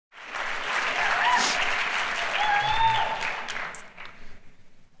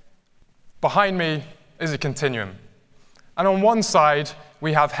Behind me is a continuum. And on one side,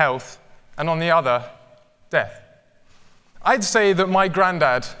 we have health, and on the other, death. I'd say that my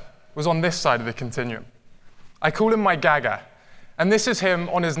granddad was on this side of the continuum. I call him my Gaga, and this is him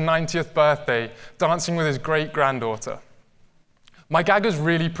on his 90th birthday, dancing with his great-granddaughter. My Gaga's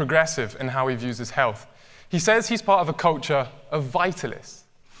really progressive in how he views his health. He says he's part of a culture of vitalists.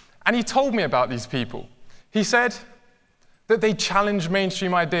 And he told me about these people. He said that they challenge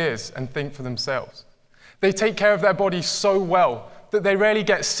mainstream ideas and think for themselves. They take care of their bodies so well that they rarely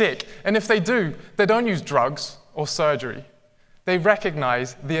get sick, and if they do, they don't use drugs or surgery. They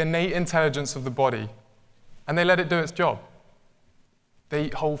recognize the innate intelligence of the body, and they let it do its job. They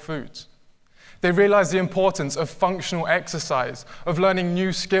eat whole foods. They realize the importance of functional exercise, of learning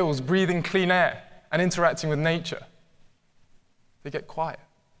new skills, breathing clean air, and interacting with nature. They get quiet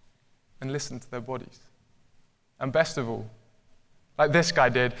and listen to their bodies. And best of all, like this guy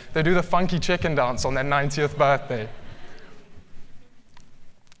did, they do the funky chicken dance on their 90th birthday.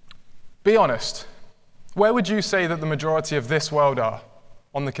 Be honest, where would you say that the majority of this world are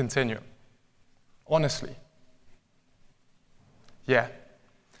on the continuum? Honestly. Yeah.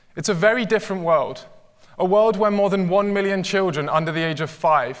 It's a very different world, a world where more than 1 million children under the age of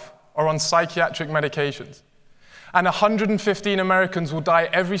 5 are on psychiatric medications, and 115 Americans will die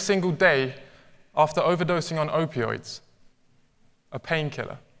every single day after overdosing on opioids, a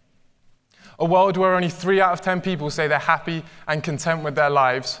painkiller. A world where only 3 out of 10 people say they're happy and content with their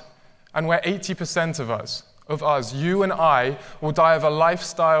lives, and where 80% of us, you and I, will die of a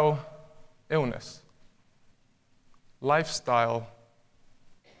lifestyle illness. Lifestyle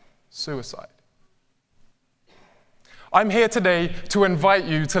suicide. I'm here today to invite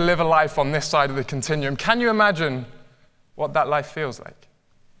you to live a life on this side of the continuum. Can you imagine what that life feels like?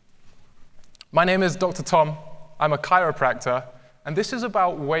 My name is Dr. Tom. I'm a chiropractor, and this is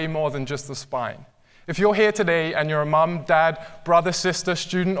about way more than just the spine. If you're here today and you're a mum, dad, brother, sister,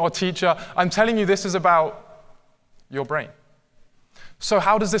 student, or teacher, I'm telling you this is about your brain. So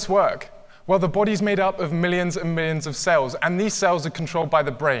how does this work? Well, the body's made up of millions and millions of cells, and these cells are controlled by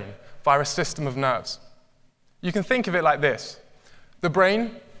the brain via a system of nerves. You can think of it like this. The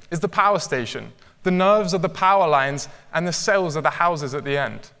brain is the power station. The nerves are the power lines, and the cells are the houses at the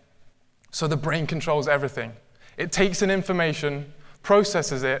end. So the brain controls everything. It takes in information,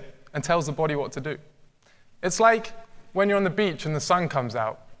 processes it, and tells the body what to do. It's like when you're on the beach and the sun comes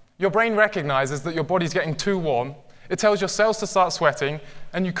out. Your brain recognizes that your body's getting too warm. It tells your cells to start sweating,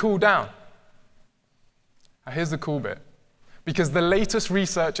 and you cool down. Now, here's the cool bit. Because the latest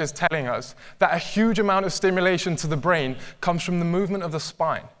research is telling us that a huge amount of stimulation to the brain comes from the movement of the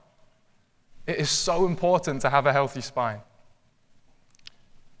spine. It is so important to have a healthy spine.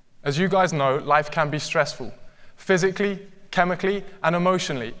 As you guys know, life can be stressful, physically, chemically, and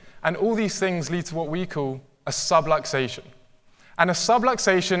emotionally. And all these things lead to what we call a subluxation. And a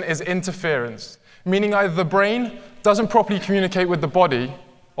subluxation is interference, meaning either the brain doesn't properly communicate with the body,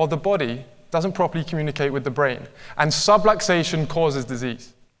 or the body doesn't properly communicate with the brain, and subluxation causes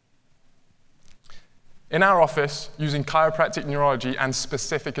disease. In our office, using chiropractic neurology and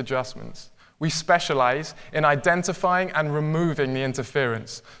specific adjustments, we specialize in identifying and removing the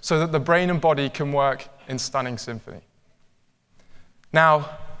interference so that the brain and body can work in stunning symphony.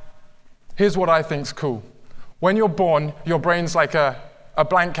 Now, here's what I think's cool. When you're born, your brain's like a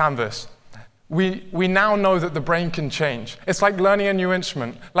blank canvas. We now know that the brain can change. It's like learning a new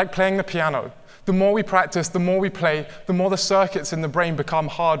instrument, like playing the piano. The more we practice, the more we play, the more the circuits in the brain become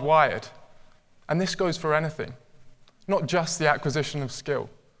hardwired. And this goes for anything, not just the acquisition of skill,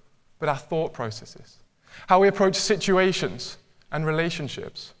 but our thought processes, how we approach situations and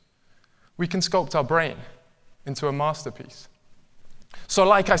relationships. We can sculpt our brain into a masterpiece. So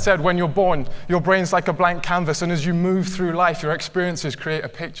like I said, when you're born, your brain's like a blank canvas, and as you move through life, your experiences create a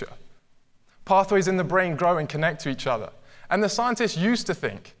picture. Pathways in the brain grow and connect to each other. And the scientists used to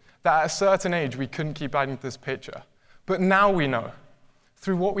think that at a certain age we couldn't keep adding to this picture. But now we know,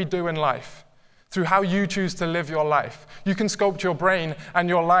 through what we do in life, through how you choose to live your life, you can sculpt your brain and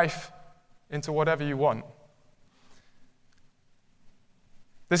your life into whatever you want.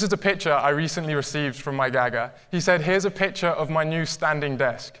 This is a picture I recently received from my Gaga. He said, "Here's a picture of my new standing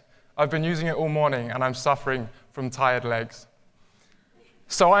desk. I've been using it all morning and I'm suffering from tired legs."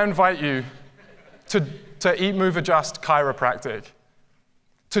 So I invite you to Eat, Move, Adjust Chiropractic,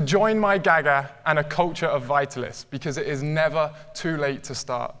 to join my Gaga and a culture of vitalists, because it is never too late to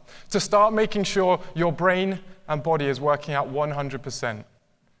start making sure your brain and body is working out 100%,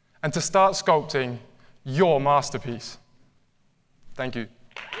 and to start sculpting your masterpiece. Thank you.